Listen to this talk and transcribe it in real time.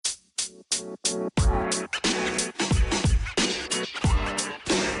Hey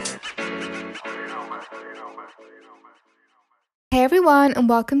everyone, and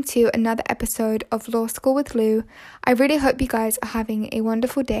welcome to another episode of Law School with Lou. I really hope you guys are having a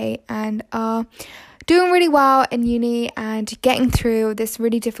wonderful day and are doing really well in uni and getting through this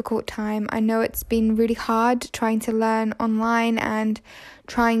really difficult time. I know it's been really hard trying to learn online and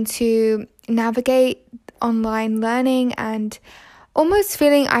trying to navigate online learning and almost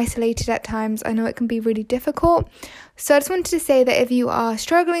feeling isolated at times. I know it can be really difficult. So I just wanted to say that if you are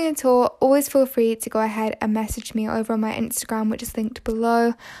struggling at all, always feel free to go ahead and message me over on my Instagram, which is linked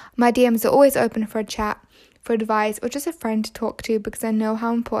below. My DMs are always open for a chat, for advice, or just a friend to talk to, because I know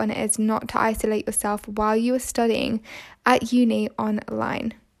how important it is not to isolate yourself while you are studying at uni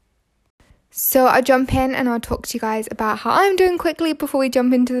online. So I'll jump in and I'll talk to you guys about how I'm doing quickly before we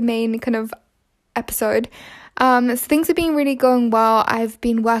jump into the main kind of episode. So things have been really going well. I've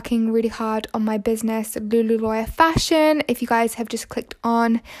been working really hard on my business, Lulu Lawyer Fashion. If you guys have just clicked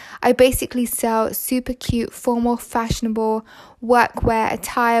on, I basically sell super cute, formal, fashionable workwear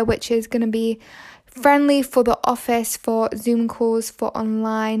attire, which is going to be friendly for the office, for Zoom calls, for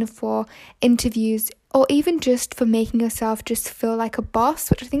online, for interviews, or even just for making yourself just feel like a boss,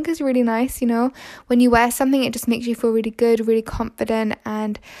 which I think is really nice. You know, when you wear something, it just makes you feel really good, really confident,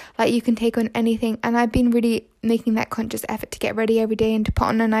 and like you can take on anything. And I've been really making that conscious effort to get ready every day and to put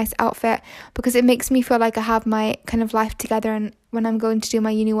on a nice outfit, because it makes me feel like I have my kind of life together. And when I'm going to do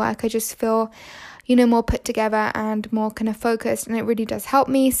my uni work, I just feel, you know, more put together and more kind of focused, and it really does help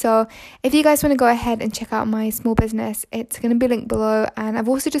me. So if you guys want to go ahead and check out my small business, it's going to be linked below. And I've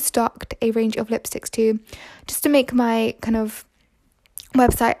also just stocked a range of lipsticks too, just to make my kind of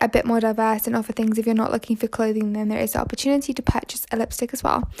website a bit more diverse and offer things. If you're not looking for clothing, then there is the opportunity to purchase a lipstick as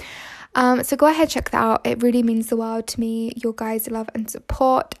well. So go ahead, check that out. It really means the world to me, your guys' love and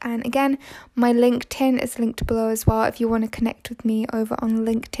support. And again, my LinkedIn is linked below as well if you want to connect with me over on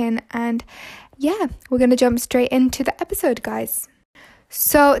LinkedIn. And yeah, we're going to jump straight into the episode, guys.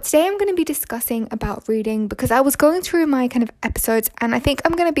 So today I'm going to be discussing about reading, because I was going through my kind of episodes, and I think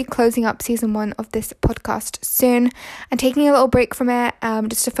I'm going to be closing up season 1 of this podcast soon and taking a little break from it,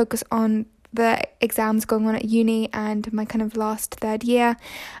 just to focus on the exams going on at uni and my kind of last third year.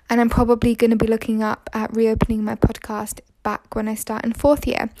 And I'm probably going to be looking up at reopening my podcast back when I start in 4th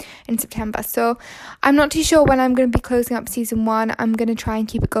year in September. So I'm not too sure when I'm going to be closing up season 1. I'm going to try and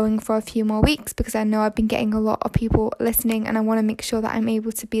keep it going for a few more weeks, because I know I've been getting a lot of people listening, and I want to make sure that I'm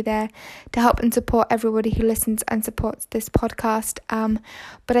able to be there to help and support everybody who listens and supports this podcast.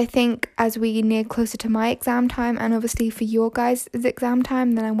 But I think as we near closer to my exam time, and obviously for your guys' exam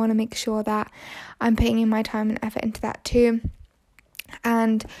time, then I want to make sure that I'm putting in my time and effort into that too.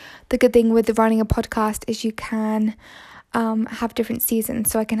 And the good thing with running a podcast is you can have different seasons,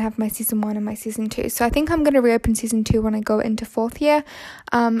 so I can have my season 1 and my season 2. So I think I'm going to reopen season 2 when I go into 4th year,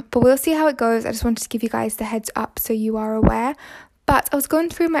 but we'll see how it goes. I just wanted to give you guys the heads up so you are aware. But I was going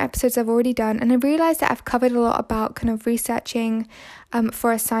through my episodes I've already done, and I realised that I've covered a lot about kind of researching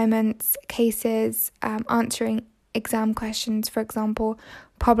for assignments, cases, answering exam questions, for example,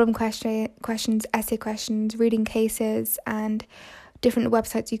 problem questions, essay questions, reading cases, and different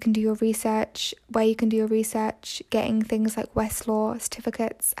websites you can do your research, where you can do your research, getting things like Westlaw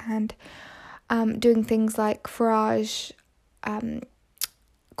certificates, and doing things like Farage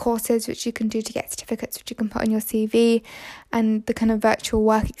courses, which you can do to get certificates, which you can put on your CV, and the kind of virtual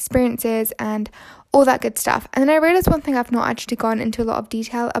work experiences and all that good stuff. And then I realised one thing I've not actually gone into a lot of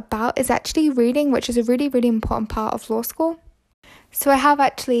detail about is actually reading, which is a really, really important part of law school. So I have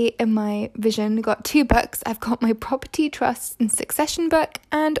actually, in my vision, got 2 books. I've got my Property, Trusts and Succession book,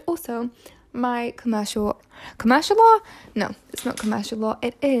 and also my commercial law? No, it's not commercial law.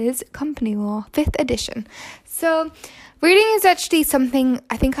 It is company law, 5th edition. So reading is actually something,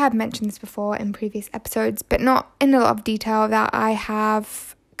 I think I have mentioned this before in previous episodes, but not in a lot of detail, that I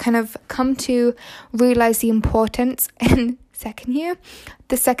have kind of come to realise the importance in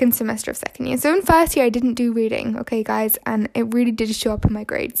the second semester of second year. So in first year I didn't do reading, okay guys, and it really did show up in my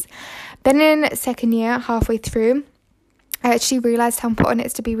grades. Then in second year, halfway through, I actually realised how important it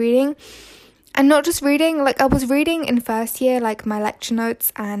is to be reading. And not just reading, like I was reading in first year, like my lecture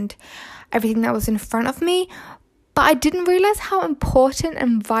notes and everything that was in front of me, but I didn't realise how important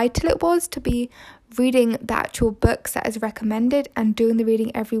and vital it was to be reading the actual books that is recommended and doing the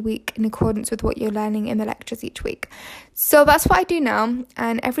reading every week in accordance with what you're learning in the lectures each week. So that's what I do now,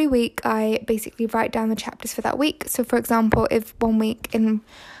 and every week I basically write down the chapters for that week. So for example, if one week in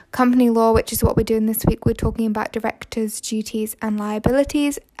company law, which is what we're doing this week, we're talking about directors' duties and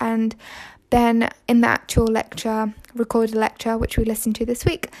liabilities, and then in the actual lecture, recorded lecture, which we listened to this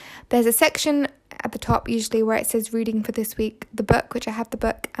week, there's a section at the top usually where it says reading for this week, the book, which I have the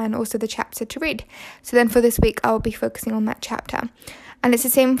book, and also the chapter to read. So then for this week, I will be focusing on that chapter. And it's the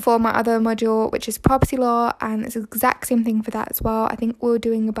same for my other module, which is property law, and it's the exact same thing for that as well. I think we were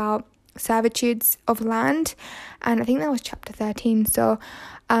doing about servitudes of land, and I think that was chapter 13. So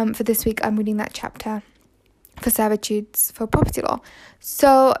for this week, I'm reading that chapter for servitudes for property law.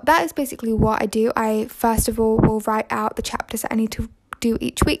 So that is basically what I do. I first of all will write out the chapters that I need to do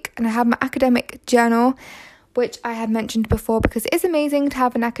each week, and I have my academic journal, which I have mentioned before, because it is amazing to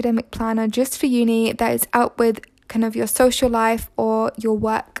have an academic planner just for uni that is out with kind of your social life or your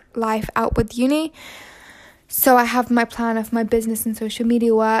work life out with uni. So I have my planner for my business and social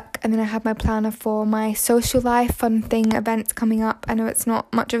media work, and then I have my planner for my social life, fun thing, events coming up. I know it's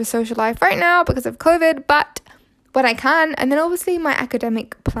not much of a social life right now because of COVID, but when I can. And then obviously my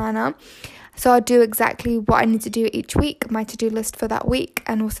academic planner. So I'll do exactly what I need to do each week, my to-do list for that week,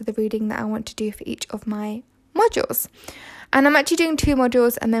 and also the reading that I want to do for each of my modules. And I'm actually doing 2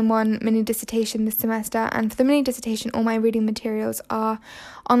 modules and then 1 mini dissertation this semester. And for the mini dissertation, all my reading materials are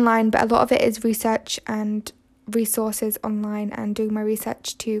online, but a lot of it is research and resources online, and doing my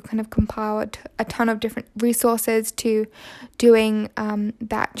research to kind of compile a ton of different resources to doing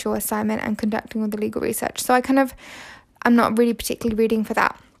the actual assignment and conducting all the legal research. So I'm not really particularly reading for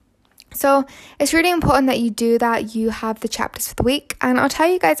that. So it's really important that you do that, you have the chapters for the week. And I'll tell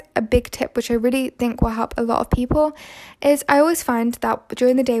you guys a big tip, which I really think will help a lot of people, is I always find that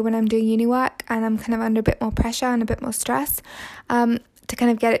during the day when I'm doing uni work and I'm kind of under a bit more pressure and a bit more stress, to kind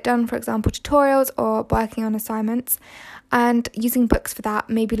of get it done, for example, tutorials or working on assignments, and using books for that,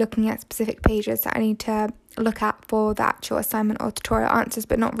 maybe looking at specific pages that I need to look at for the actual assignment or tutorial answers,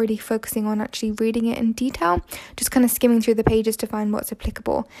 but not really focusing on actually reading it in detail, just kind of skimming through the pages to find what's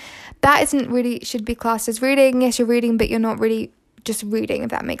applicable. That should be classed as reading. Yes, you're reading, but you're not really just reading,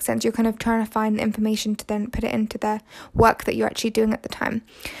 if that makes sense. You're kind of trying to find information to then put it into the work that you're actually doing at the time.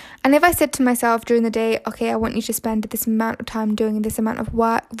 And if I said to myself during the day, okay, I want you to spend this amount of time doing this amount of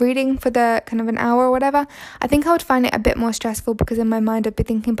work, reading for the kind of an hour or whatever, I think I would find it a bit more stressful, because in my mind I'd be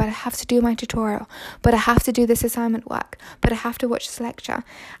thinking, but I have to do my tutorial, but I have to do this assignment work, but I have to watch this lecture.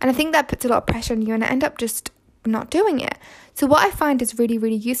 And I think that puts a lot of pressure on you, and I end up just not doing it. So what I find is really,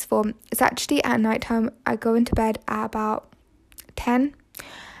 really useful is actually at nighttime, I go into bed at about 10,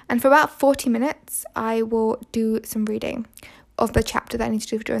 and for about 40 minutes, I will do some reading of the chapter that I need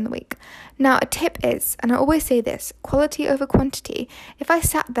to do during the week. Now, a tip is, and I always say this, quality over quantity. If I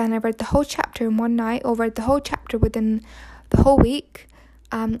sat there and I read the whole chapter in one night, or read the whole chapter within the whole week,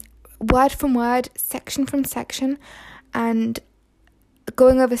 word from word, section from section, and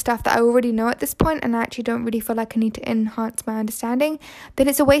going over stuff that I already know at this point, and I actually don't really feel like I need to enhance my understanding, then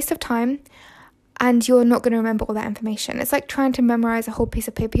it's a waste of time. And you're not going to remember all that information. It's like trying to memorize a whole piece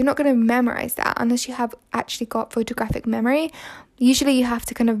of paper. You're not going to memorize that unless you have actually got photographic memory. Usually you have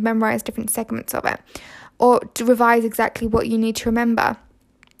to kind of memorize different segments of it, or to revise exactly what you need to remember.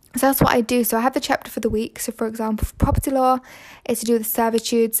 So that's what I do. So I have the chapter for the week. So for example, for property law, it's to do with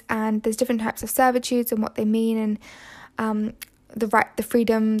servitudes, and there's different types of servitudes and what they mean, and the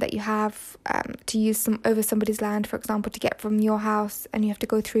freedom that you have to use over somebody's land, for example, to get from your house, and you have to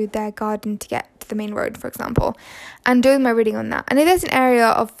go through their garden to get to the main road, for example, and doing my reading on that. And it is an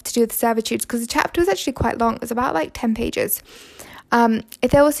area to do with servitudes, because the chapter was actually quite long. It was about like 10 pages.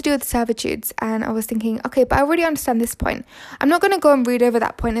 If there was to do with servitudes, and I was thinking, okay, but I already understand this point. I'm not going to go and read over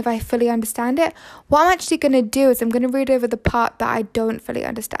that point if I fully understand it. What I'm actually going to do is I'm going to read over the part that I don't fully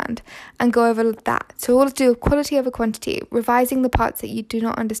understand and go over that. So all to do with quality over quantity, revising the parts that you do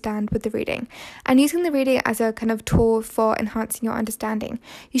not understand with the reading, and using the reading as a kind of tool for enhancing your understanding.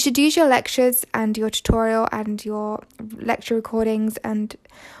 You should use your lectures and your tutorial and your lecture recordings and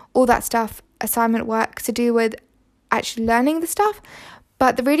all that stuff, assignment work, to do with actually learning the stuff,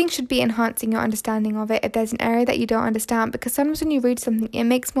 but the reading should be enhancing your understanding of it if there's an area that you don't understand, because sometimes when you read something, it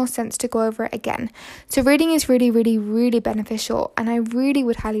makes more sense to go over it again. So reading is really, really, really beneficial, and I really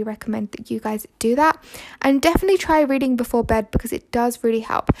would highly recommend that you guys do that, and definitely try reading before bed, because it does really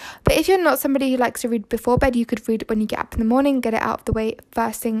help. But if you're not somebody who likes to read before bed, you could read it when you get up in the morning, get it out of the way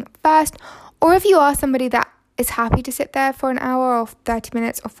first thing first. Or if you are somebody that is happy to sit there for an hour or 30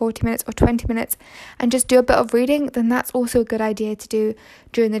 minutes or 40 minutes or 20 minutes and just do a bit of reading, then that's also a good idea to do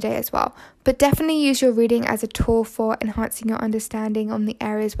during the day as well. But definitely use your reading as a tool for enhancing your understanding on the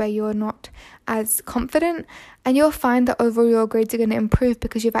areas where you're not as confident, and you'll find that overall your grades are going to improve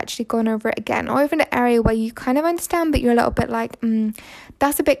because you've actually gone over it again. Or even an area where you kind of understand but you're a little bit like,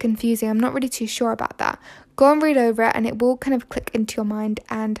 that's a bit confusing, I'm not really too sure about that. Go and read over it, and it will kind of click into your mind,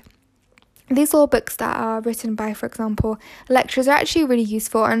 and these law books that are written by, for example, lecturers are actually really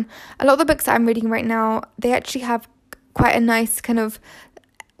useful. And a lot of the books that I'm reading right now, they actually have quite a nice kind of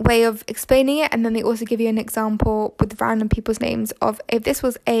way of explaining it, and then they also give you an example with random people's names of, if this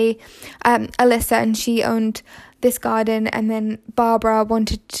was Alyssa and she owned this garden, and then Barbara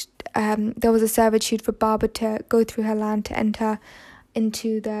wanted there was a servitude for Barbara to go through her land to enter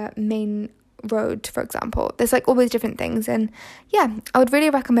into the main road, for example. There's like all these different things, and yeah, I would really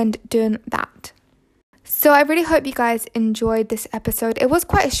recommend doing that. So I really hope you guys enjoyed this episode. It was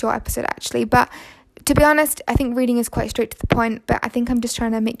quite a short episode actually, but to be honest, I think reading is quite straight to the point, but I think I'm just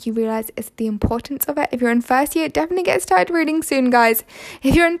trying to make you realise it's the importance of it. If you're in first year, definitely get started reading soon, guys.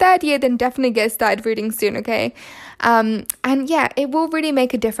 If you're in third year, then definitely get started reading soon, okay? And yeah, it will really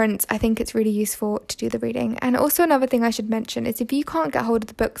make a difference. I think it's really useful to do the reading. And also another thing I should mention is, if you can't get hold of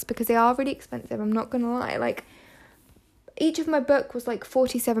the books, because they are really expensive, I'm not going to lie, like, each of my book was like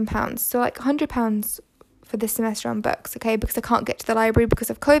 £47, so like £100 for this semester on books, okay, because I can't get to the library because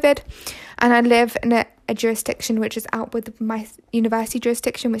of COVID, and I live in a jurisdiction which is out with my university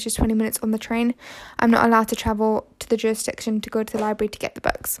jurisdiction, which is 20 minutes on the train. I'm not allowed to travel to the jurisdiction to go to the library to get the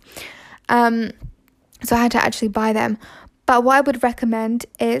books, so I had to actually buy them. But what I would recommend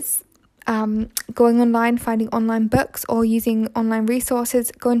is going online, finding online books, or using online resources.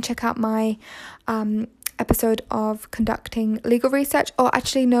 Go and check out my episode of conducting legal research, or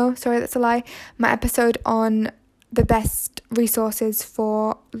actually no, sorry, that's a lie, my episode on the best resources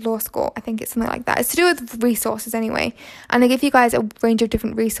for law school. I think it's something like that. It's to do with resources anyway, and I give you guys a range of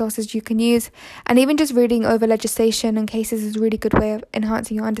different resources you can use. And even just reading over legislation and cases is a really good way of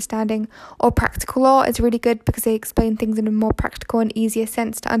enhancing your understanding. Or practical law is really good because they explain things in a more practical and easier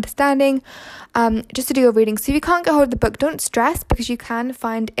sense to understanding, just to do your reading. So if you can't get hold of the book, don't stress, because you can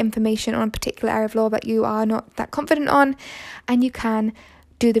find information on a particular area of law that you are not that confident on, and you can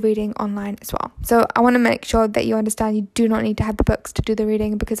do the reading online as well. So I want to make sure that you understand you do not need to have the books to do the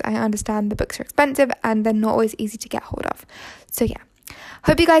reading, because I understand the books are expensive and they're not always easy to get hold of. So yeah,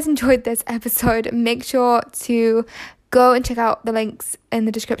 hope you guys enjoyed this episode. Make sure to go and check out the links in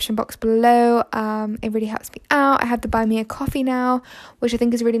the description box below. It really helps me out. I have the Buy Me a Coffee now, which I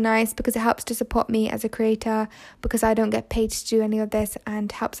think is really nice because it helps to support me as a creator, because I don't get paid to do any of this,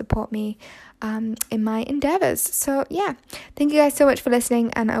 and help support me in my endeavors. So yeah, thank you guys so much for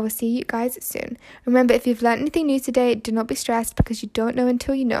listening, and I will see you guys soon. Remember, if you've learned anything new today, do not be stressed, because you don't know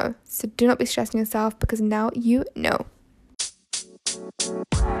until you know. So do not be stressing yourself, because now you know.